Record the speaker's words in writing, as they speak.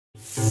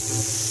Do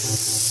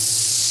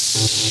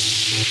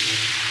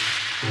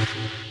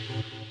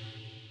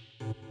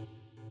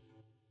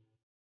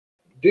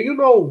you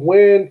know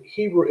when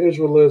Hebrew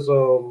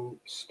Israelism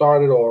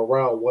started or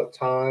around what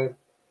time?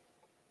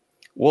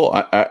 Well,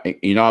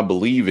 I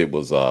believe it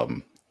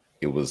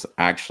was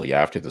actually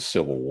after the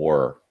Civil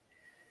War.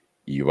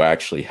 You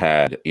actually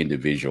had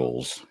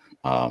individuals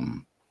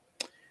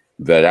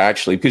that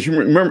actually, because you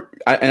remember,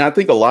 and I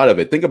think a lot of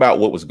it, think about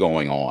what was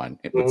going on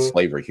with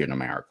slavery here in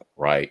America,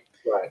 right?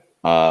 Right.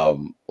 A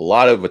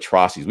lot of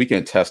atrocities. We can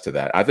attest to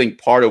that. I think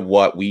part of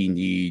what we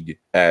need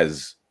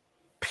as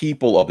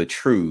people of the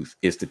truth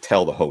is to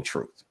tell the whole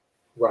truth.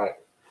 Right.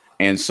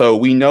 And so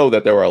we know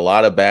that there were a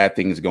lot of bad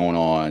things going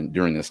on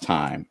during this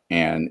time,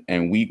 and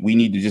we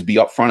need to just be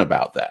upfront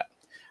about that.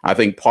 I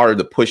think part of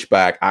the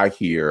pushback I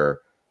hear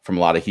from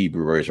a lot of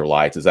Hebrew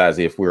Israelites is as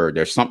if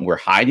there's something we're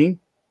hiding,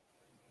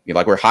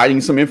 like we're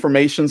hiding some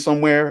information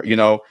somewhere,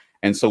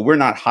 and so we're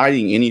not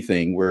hiding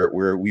anything.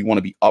 We want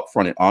to be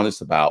upfront and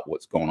honest about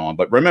what's going on.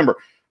 But remember,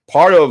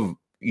 part of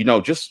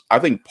I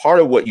think part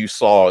of what you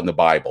saw in the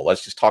Bible.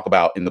 Let's just talk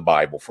about in the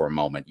Bible for a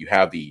moment. You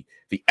have the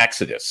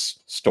Exodus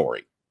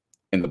story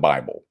in the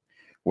Bible,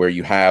 where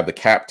you have the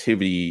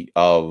captivity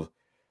of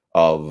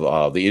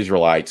the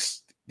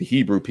Israelites, the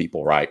Hebrew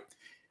people, right?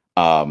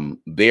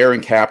 They're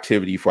in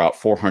captivity for about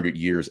 400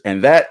 years,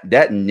 and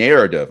that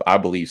narrative, I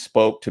believe,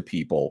 spoke to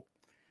people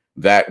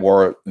that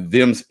were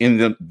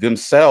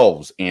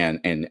themselves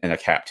in a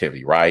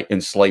captivity, right, in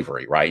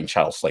slavery, right, in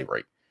chattel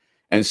slavery.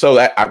 And so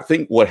I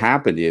think what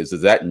happened is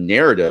that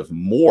narrative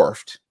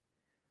morphed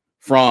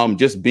from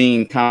just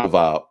being kind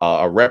of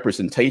a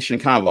representation,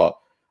 kind of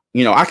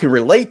I can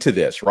relate to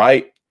this,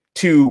 right,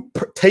 to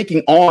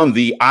taking on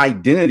the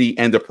identity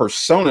and the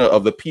persona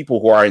of the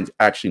people who are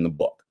actually in the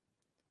book.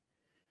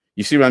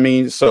 You see what I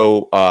mean?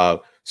 So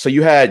so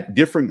you had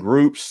different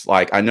groups.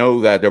 Like I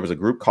know that there was a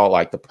group called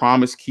like the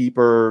Promise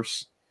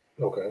Keepers.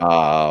 Okay.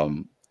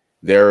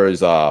 There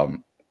is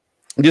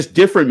just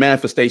different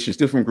manifestations,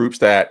 different groups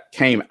that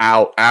came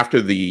out after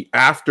the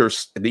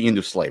end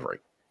of slavery,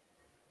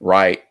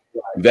 right?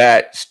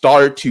 That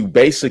started to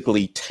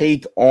basically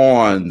take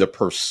on the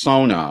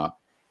persona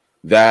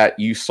that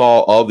you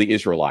saw of the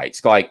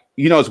Israelites. Like,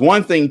 it's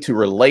one thing to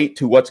relate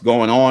to what's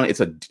going on. It's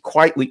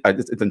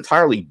it's an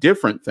entirely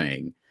different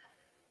thing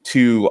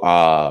to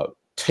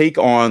take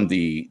on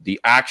the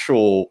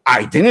actual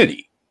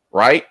identity,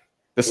 right?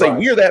 To say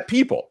we're that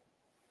people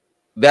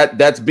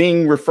that's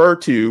being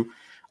referred to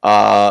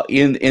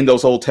in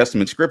those Old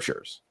Testament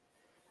scriptures.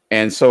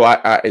 And so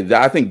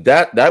I think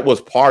that was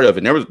part of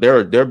it. And there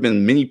have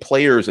been many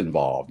players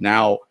involved.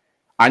 Now,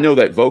 I know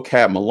that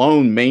Vocab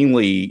Malone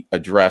mainly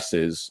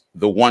addresses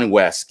the One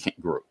West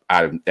group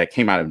that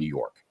came out of New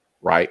York,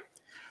 right?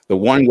 The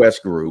One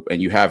West group,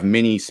 and you have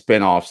many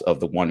spinoffs of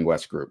the One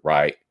West group,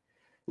 right?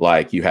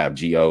 Like you have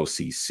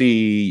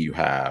GOCC, you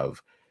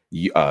have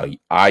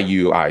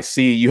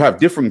IUIC, you have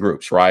different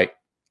groups, right?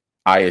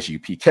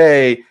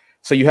 ISUPK.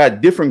 So you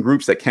had different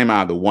groups that came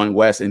out of the One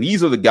West, and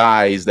these are the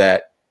guys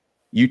that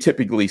you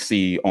typically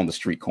see on the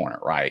street corner,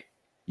 right?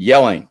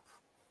 Yelling,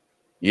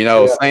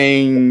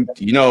 saying,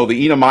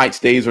 the Edomites'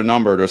 days are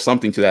numbered or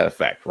something to that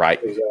effect,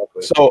 right?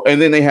 Exactly. So, and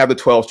then they have the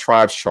 12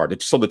 tribes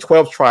chart. So the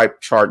 12 tribe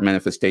chart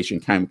manifestation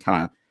came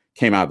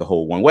out of the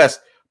whole One West.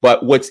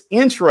 But what's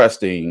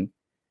interesting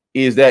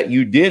is that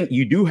you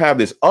do have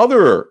this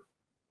other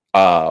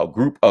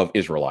group of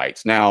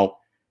Israelites. Now,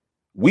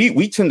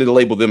 we tend to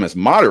label them as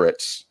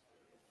moderates.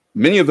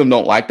 Many of them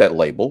don't like that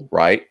label,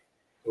 right?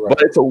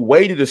 But it's a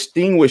way to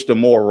distinguish the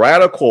more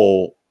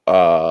radical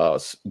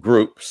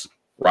groups,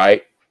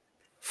 right,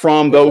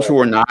 from those who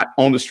are not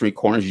on the street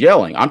corners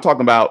yelling. I'm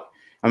talking about,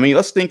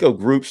 let's think of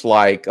groups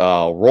like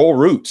Roll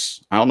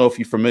Roots. I don't know if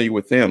you're familiar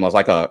with them.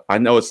 I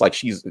know it's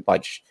like there's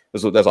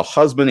a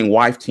husband and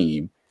wife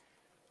team.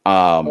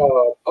 I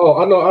know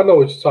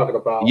what you're talking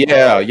about.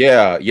 Yeah.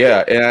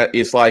 And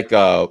it's like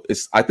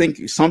I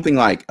think something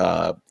like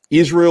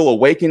Israel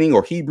Awakening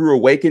or Hebrew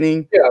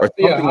Awakening or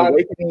something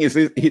Awakening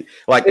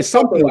it's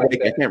something like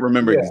I can't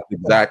remember the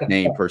exact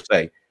name per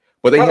se,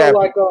 but they have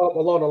like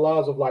along the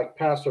lines of like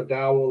Pastor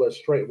Dowell at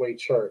Straightway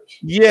Church.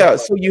 Yeah,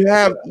 so you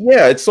have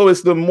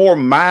it's the more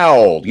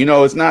mild.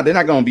 It's not, they're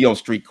not going to be on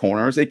street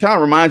corners. It kind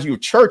of reminds you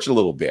of church a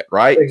little bit,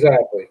 right?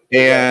 Exactly.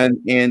 And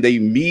they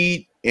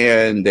meet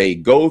and they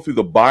go through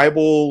the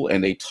Bible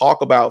and they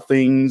talk about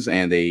things,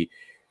 and they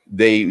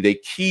believe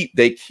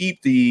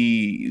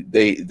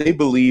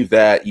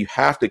that you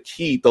have to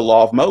keep the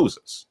law of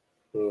Moses.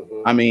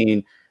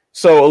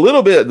 So a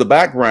little bit of the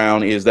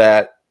background is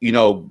that,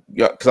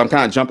 because I'm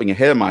kind of jumping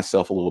ahead of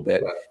myself a little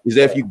bit, is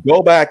that if you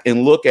go back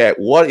and look at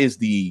what is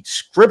the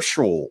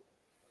scriptural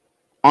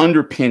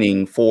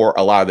underpinning for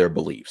a lot of their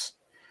beliefs.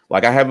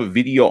 Like I have a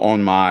video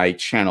on my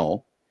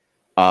channel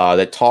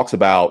that talks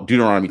about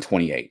Deuteronomy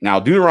 28. Now,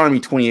 Deuteronomy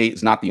 28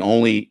 is not the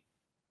only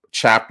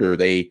chapter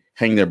they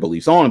hang their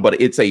beliefs on, but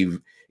it's a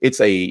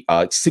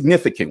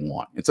significant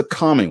one. It's a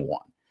common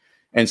one.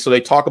 And so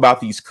they talk about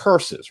these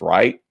curses,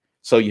 right?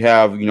 So you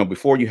have,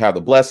 before you have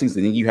the blessings,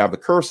 and then you have the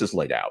curses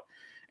laid out.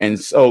 And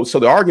so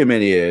the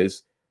argument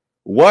is,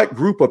 what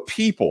group of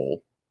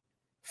people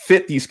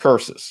fit these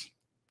curses?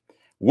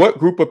 What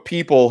group of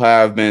people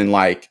have been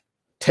like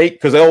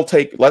because they'll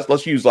take,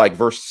 let's use like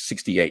verse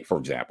 68, for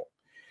example.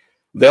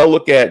 They'll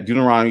look at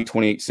Deuteronomy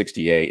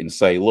 28:68 and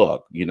say,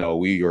 look,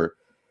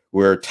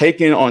 we're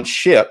taken on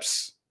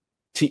ships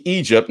to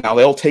Egypt. Now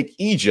they'll take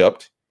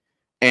Egypt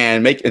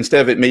and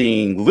instead of it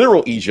being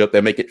literal Egypt, they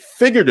make it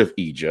figurative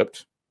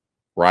Egypt,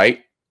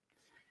 right?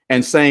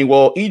 And saying,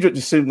 well, Egypt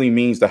just simply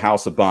means the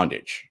house of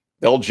bondage.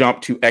 They'll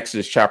jump to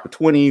Exodus chapter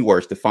 20, where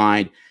it's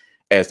defined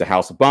as the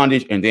house of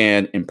bondage, and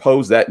then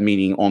impose that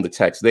meaning on the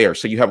text there.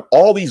 So you have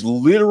all these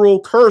literal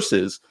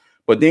curses,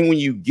 but then when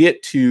you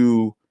get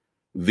to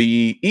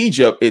the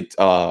Egypt, it's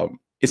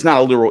not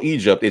a literal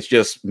Egypt. It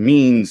just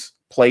means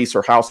place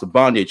or house of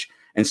bondage.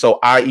 And so,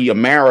 i.e.,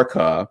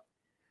 America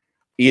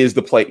is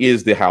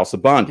the house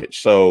of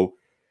bondage. So,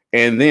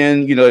 and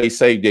then, they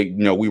say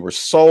that, we were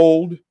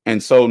sold.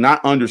 And so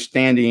not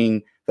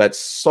understanding that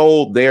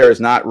sold there is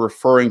not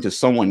referring to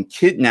someone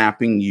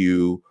kidnapping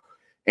you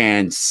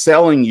and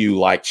selling you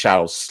like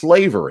chattel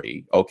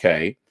slavery.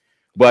 Okay.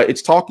 But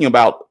it's talking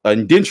about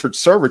indentured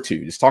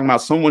servitude. It's talking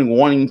about someone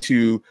wanting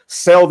to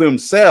sell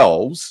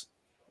themselves,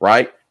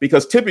 right?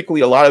 Because typically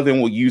a lot of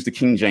them will use the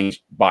King James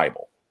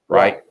Bible,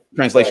 right?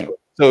 Translation. Right.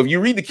 So if you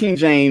read the King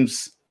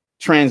James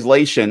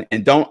translation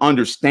and don't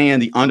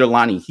understand the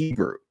underlying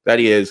Hebrew,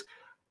 that is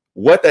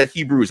what that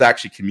Hebrew is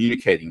actually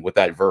communicating with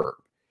that verb,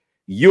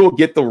 you'll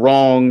get the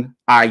wrong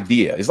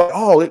idea. It's like,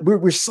 oh,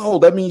 we're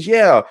sold. That means,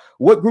 yeah,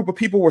 what group of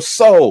people were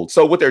sold?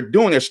 So what they're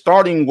doing, they're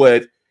starting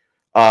with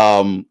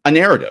a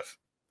narrative.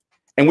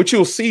 And what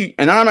you'll see,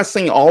 and I'm not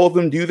saying all of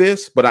them do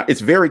this, but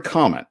it's very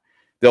common.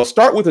 They'll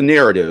start with a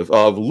narrative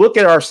of, look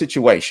at our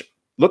situation.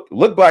 Look,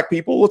 Black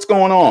people, what's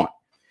going on?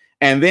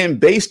 And then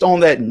based on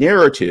that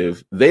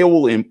narrative, they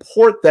will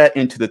import that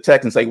into the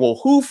text and say, well,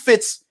 who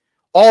fits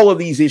all of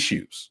these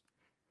issues?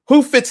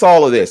 Who fits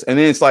all of this? And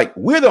then it's like,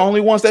 we're the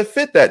only ones that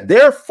fit that.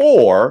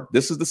 Therefore,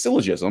 this is the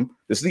syllogism.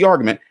 This is the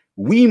argument.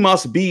 We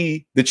must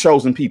be the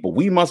chosen people.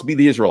 We must be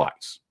the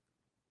Israelites.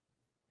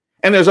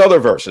 And there's other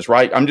verses,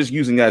 right? I'm just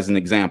using that as an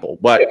example,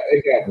 but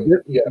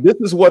this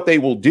is what they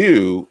will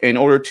do in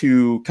order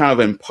to kind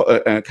of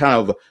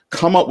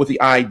come up with the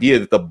idea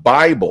that the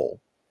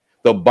Bible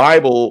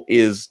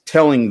is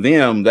telling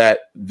them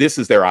that this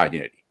is their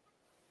identity,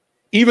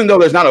 even though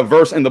there's not a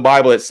verse in the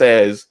Bible that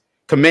says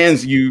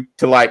commands you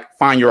to like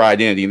find your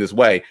identity in this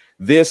way.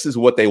 This is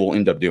what they will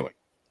end up doing.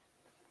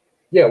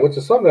 Yeah, which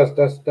is something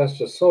that's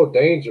just so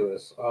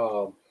dangerous,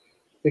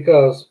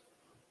 because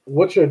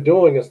what you're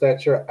doing is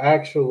that you're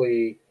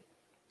actually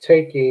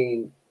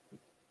taking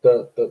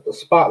the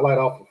spotlight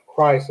off of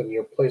Christ and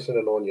you're placing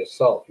it on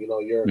yourself.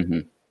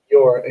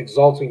 You're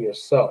exalting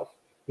yourself,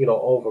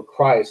 over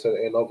Christ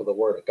and over the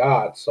Word of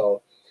God.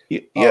 So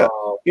Here's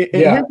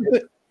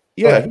the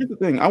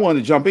thing. I wanted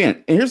to jump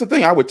in, and here's the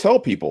thing I would tell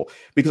people,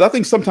 because I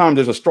think sometimes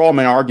there's a straw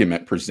man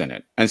argument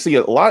presented, and see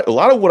a lot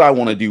of what I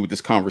want to do with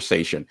this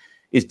conversation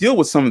is deal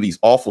with some of these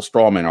awful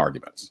straw man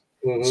arguments.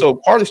 Mm-hmm. So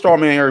part of the straw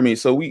man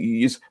argument,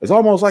 it's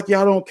almost like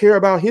y'all don't care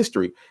about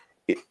history.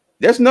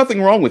 There's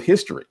nothing wrong with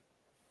history.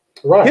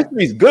 Right.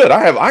 History is good.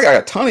 I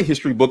got a ton of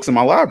history books in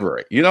my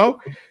library.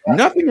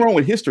 Nothing wrong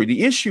with history.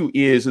 The issue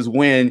is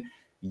when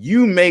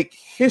you make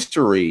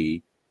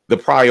history the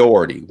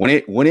priority, when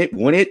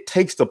it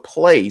takes the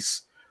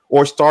place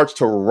or starts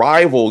to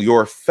rival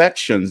your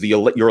affections,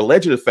 your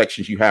alleged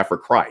affections you have for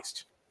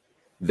Christ.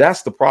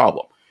 That's the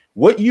problem.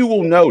 What you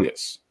will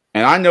notice,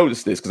 and I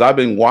noticed this because I've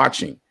been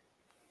watching,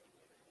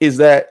 is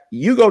that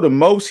you go to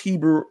most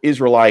Hebrew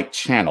Israelite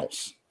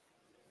channels,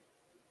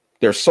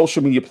 their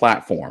social media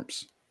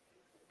platforms,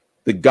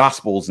 the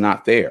gospel is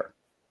not there.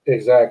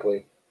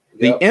 Exactly.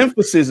 Yep. The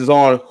emphasis is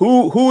on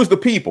who is the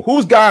people,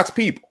 who's God's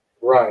people,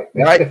 right?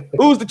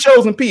 Who's the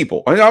chosen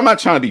people. I'm not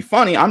trying to be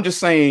funny. I'm just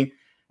saying,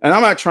 and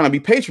I'm not trying to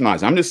be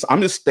patronizing.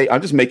 I'm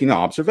just making an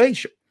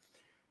observation.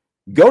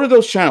 Go to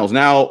those channels.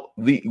 Now,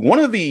 one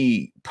of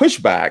the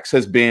pushbacks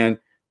has been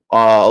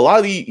a lot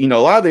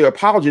of the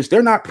apologists,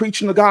 they're not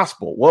preaching the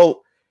gospel.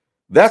 Well,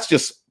 that's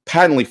just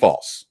patently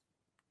false.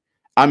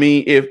 I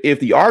mean, if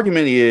the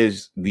argument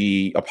is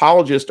the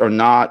apologists are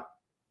not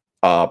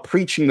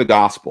preaching the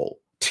gospel,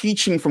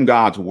 teaching from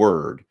God's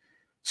word,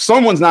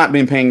 someone's not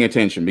been paying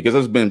attention, because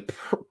there's been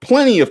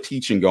plenty of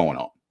teaching going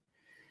on.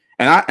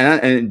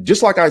 And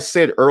just like I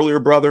said earlier,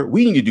 brother,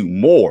 we need to do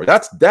more.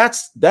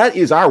 That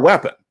is our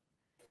weapon.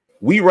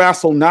 We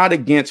wrestle not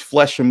against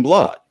flesh and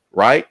blood,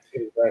 right?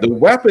 Exactly. The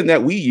weapon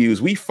that we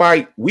use, we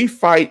fight.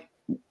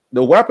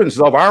 The weapons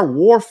of our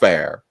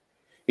warfare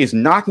is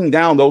knocking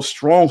down those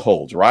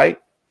strongholds, right?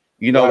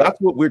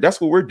 Right. That's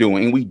what we're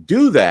doing, and we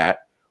do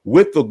that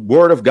with the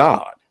word of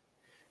God.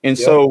 And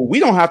so we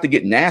don't have to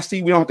get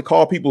nasty. We don't have to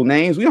call people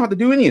names. We don't have to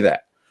do any of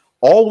that.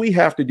 All we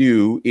have to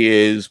do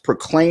is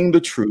proclaim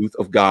the truth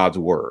of God's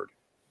word.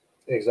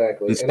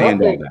 Exactly. And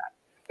stand on that.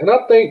 And I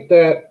think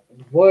that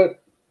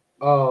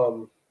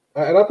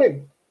I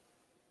think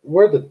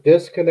where the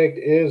disconnect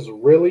is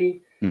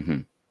really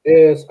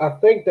is, I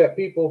think that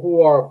people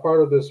who are a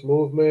part of this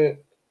movement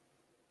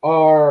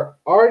are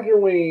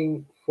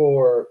arguing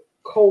for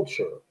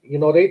culture. You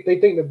know, they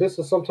think that this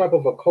is some type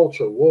of a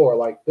culture war.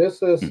 Like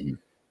this is, Mhm.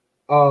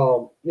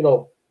 you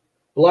know,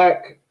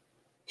 black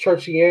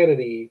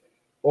churchianity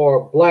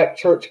or black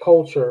church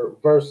culture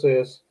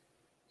versus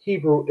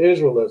Hebrew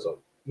Israelism.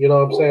 You know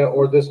what I'm saying?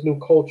 Or this new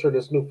culture,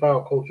 this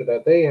newfound culture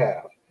that they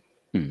have.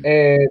 Mhm.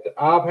 And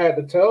I've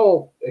had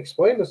to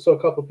explain this to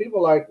a couple of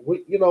people, like,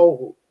 you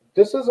know,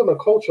 this isn't a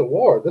culture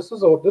war. This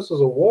is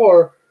a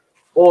war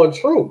on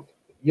truth.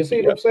 You see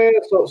what Yeah. I'm saying?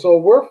 So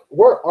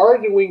we're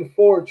arguing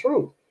for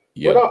truth.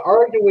 We're Yeah. not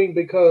arguing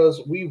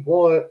because we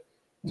want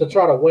to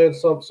try to win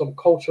some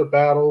culture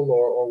battle,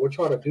 or we're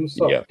trying to do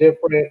something Yeah.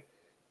 different.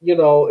 You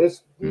know,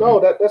 it's Hmm. no,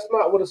 that's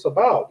not what it's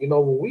about. You know,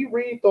 when we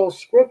read those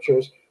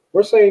scriptures,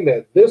 we're saying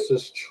that this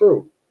is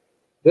true.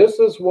 This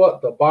is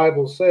what the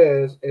Bible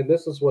says, and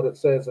this is what it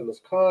says in this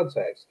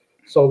context.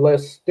 So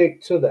let's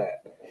stick to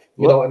that.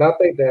 You know, Look. and I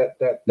think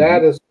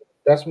Mhm.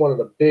 that's one of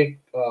the big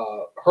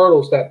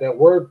hurdles that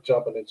we're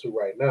jumping into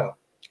right now.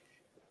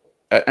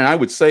 And I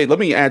would say, let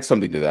me add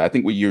something to that. I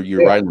think you're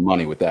Yeah. right on the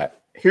money with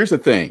that. Here's the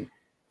thing: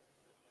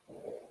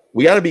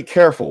 we got to be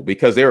careful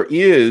because there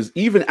is,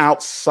 even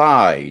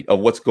outside of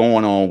what's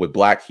going on with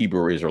Black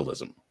Hebrew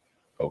Israelism,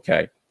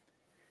 okay,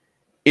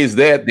 is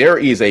that there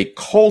is a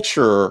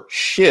culture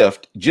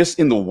shift just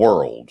in the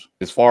world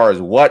as far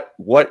as what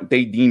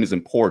they deem as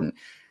important.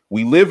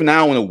 We live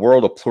now in a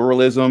world of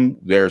pluralism.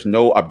 There's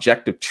no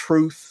objective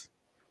truth,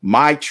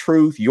 my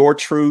truth, your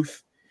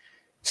truth.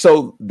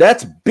 So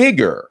that's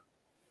bigger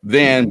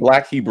than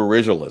Black Hebrew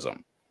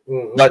Israelism.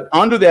 But Hmm.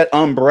 under that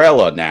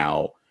umbrella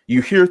now,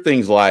 you hear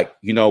things like,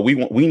 we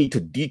need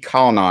to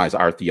decolonize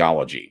our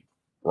theology,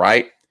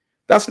 right?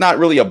 That's not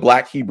really a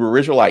Black Hebrew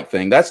Israelite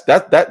thing.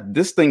 That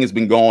this thing has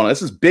been going on.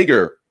 This is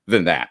bigger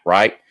than that,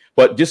 right?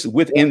 But just Yeah.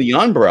 within the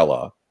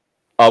umbrella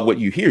of what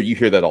you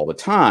hear that all the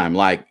time.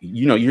 Like,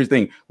 you hear the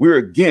thing, we're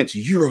against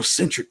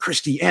Eurocentric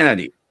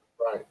Christianity.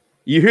 Right.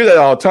 You hear that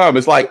all the time.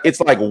 It's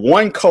like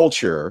one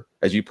culture,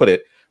 as you put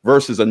it,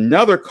 versus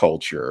another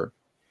culture.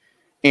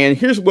 And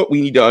here's what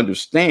we need to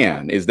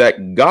understand is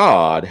that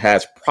God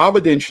has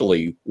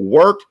providentially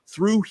worked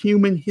through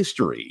human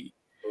history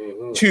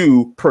Hmm.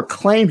 to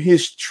proclaim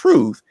his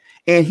truth.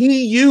 And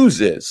he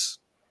uses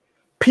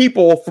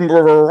people from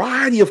a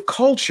variety of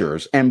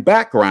cultures and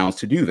backgrounds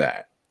to do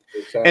that.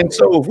 And Exactly.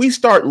 so if we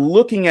start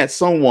looking at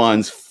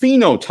someone's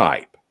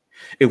phenotype,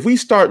 if we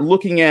start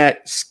looking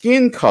at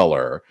skin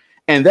color,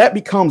 and that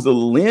becomes the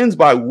lens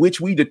by which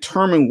we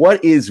determine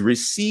what is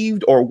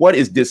received or what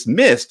is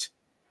dismissed,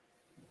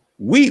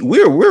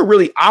 we're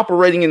really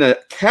operating in a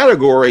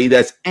category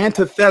that's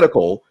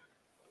antithetical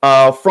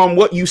from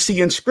what you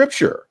see in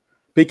scripture,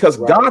 because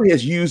Right. God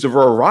has used a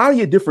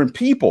variety of different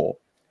people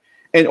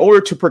in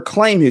order to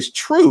proclaim his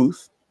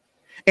truth,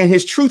 and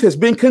his truth has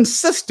been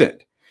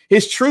consistent.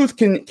 His truth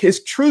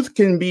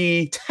can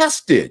be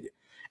tested,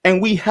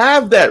 and we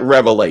have that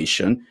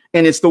revelation,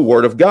 and it's the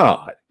word of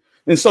God.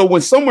 And so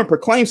when someone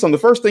proclaims something, the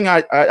first thing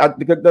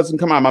that doesn't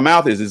come out of my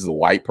mouth is a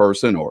white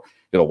person, or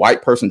did a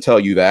white person tell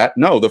you that?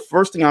 No, the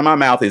first thing out of my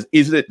mouth does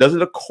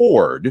it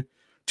accord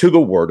to the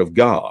word of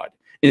God?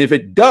 And if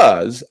it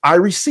does, I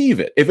receive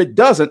it. If it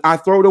doesn't, I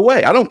throw it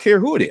away. I don't care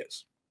who it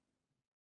is.